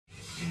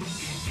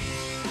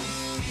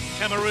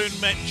Cameroon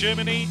met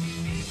Germany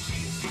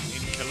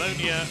in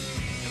Colonia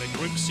in a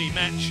Group C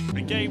match,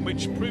 a game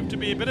which proved to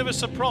be a bit of a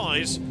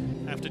surprise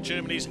after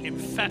Germany's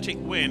emphatic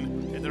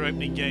win in their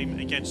opening game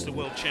against the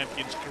world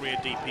champions Korea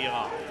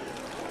DPR.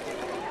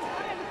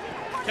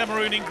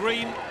 Cameroon in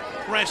green,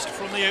 pressed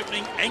from the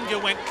opening.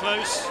 Enger went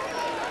close,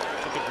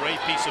 took a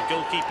brave piece of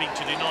goalkeeping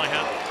to deny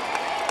her.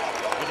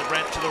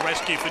 Brandt to the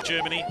rescue for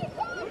Germany.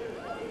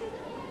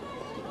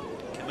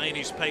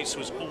 Khamenei's pace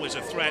was always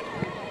a threat.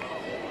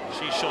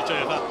 She shot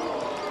over.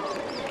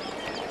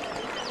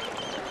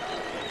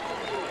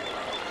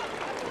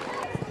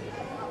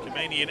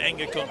 Khamenei and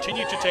Enger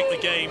continued to take the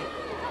game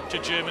to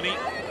Germany.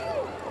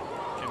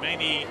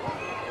 Khamenei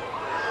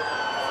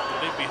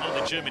lived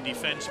behind the German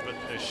defence, but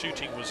her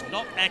shooting was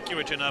not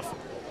accurate enough.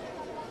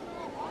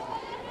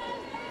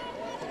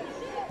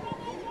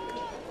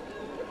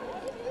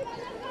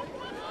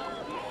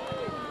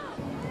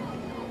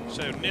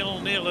 So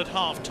 0-0 at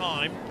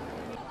half-time.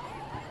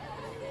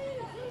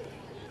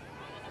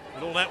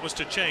 And all that was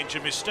to change. A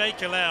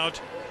mistake allowed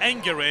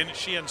Enger in.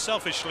 She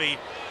unselfishly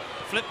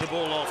flipped the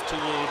ball off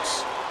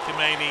towards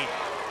Khamenei,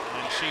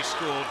 and she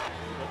scored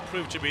what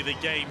proved to be the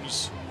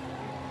game's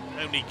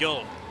only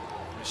goal.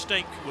 The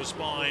mistake was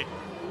by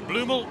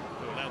Blumel,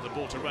 who allowed the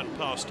ball to run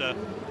past her,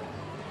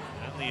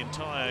 and the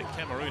entire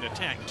Cameroon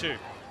attack too.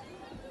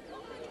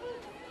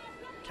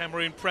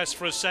 Cameroon pressed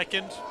for a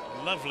second.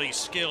 Lovely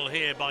skill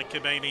here by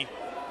Khamenei,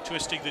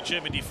 twisting the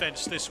German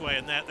defence this way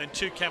and that. Then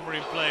two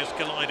Cameroon players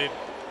collided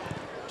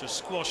to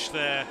squash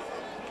their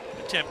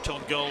attempt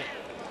on goal.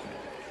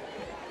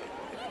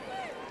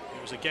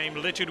 It was a game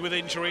littered with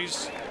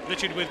injuries,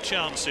 littered with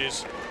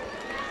chances.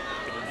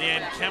 But in the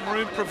end,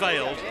 Cameroon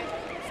prevailed.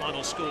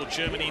 Final score,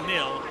 Germany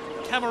 0,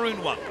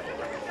 Cameroon 1.